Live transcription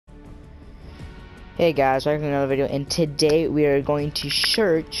Hey guys, welcome to another video, and today we are going to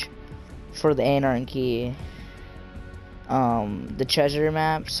search for the Anarchy, the treasure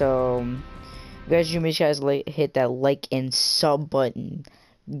map. So, you guys, make sure you guys hit that like and sub button.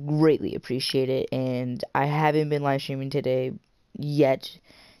 Greatly appreciate it. And I haven't been live streaming today yet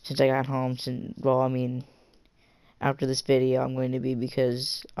since I got home. After this video, I'm going to be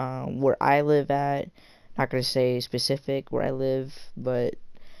because where I live at, not gonna say specific where I live, but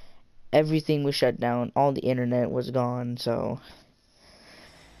everything was shut down, all the internet was gone, so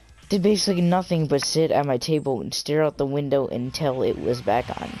did basically nothing but sit at my table and stare out the window until it was back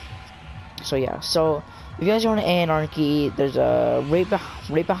on. So yeah, so if you guys want Anarchy, there's a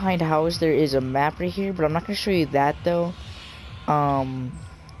right behind house there is a map right here, but I'm not gonna show you that though.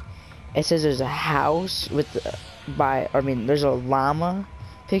 It says there's a house with there's a llama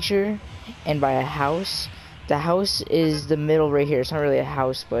picture, and by a house, the house is the middle right here. It's not really a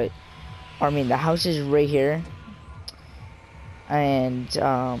house, but the house is right here, and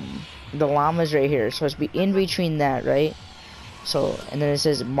the llama's right here, so it's in between that, right? So, and then it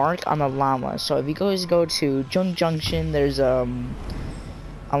says mark on the llama. So if you guys go to Junction, there's a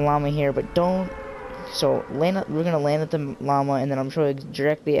llama here, but don't. So we're gonna land at the llama, and then I'm sure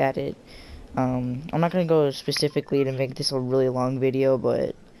directly at it. I'm not gonna go specifically to make this a really long video,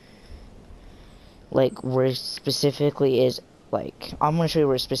 but like where specifically is. I'm gonna show you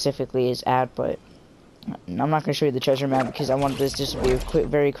where it specifically is at, but I'm not gonna show you the treasure map because I want this just to be a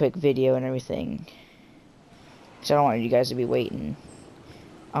very quick video and everything. Because I don't want you guys to be waiting.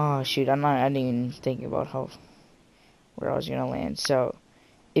 Oh shoot, I didn't even think about where I was gonna land. So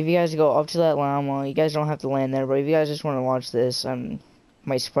if you guys go up to that llama, you guys don't have to land there, but if you guys just want to watch this,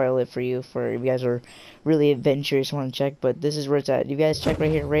 might spoil it for you if you guys are really adventurous, want to check. But this is where it's at. You guys check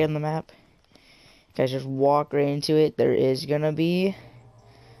right here, right on the map. Guys, just walk right into it. There is gonna be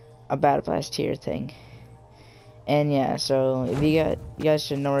a battle pass tier thing, and yeah. So if you guys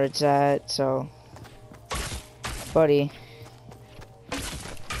should know where it's at. So, buddy.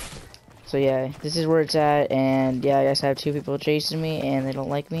 So yeah, this is where it's at, and yeah, I guess I have two people chasing me, and they don't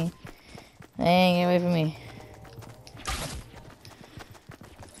like me. Hey, get away from me!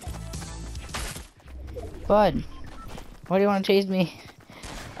 Bud, why do you want to chase me?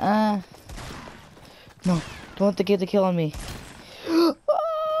 No, don't let the get the kill on me.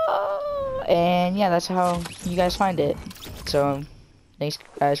 And yeah, that's how you guys find it. So, thanks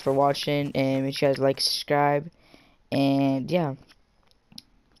guys for watching, and make sure you guys like, subscribe, and yeah.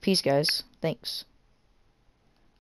 Peace guys. Thanks.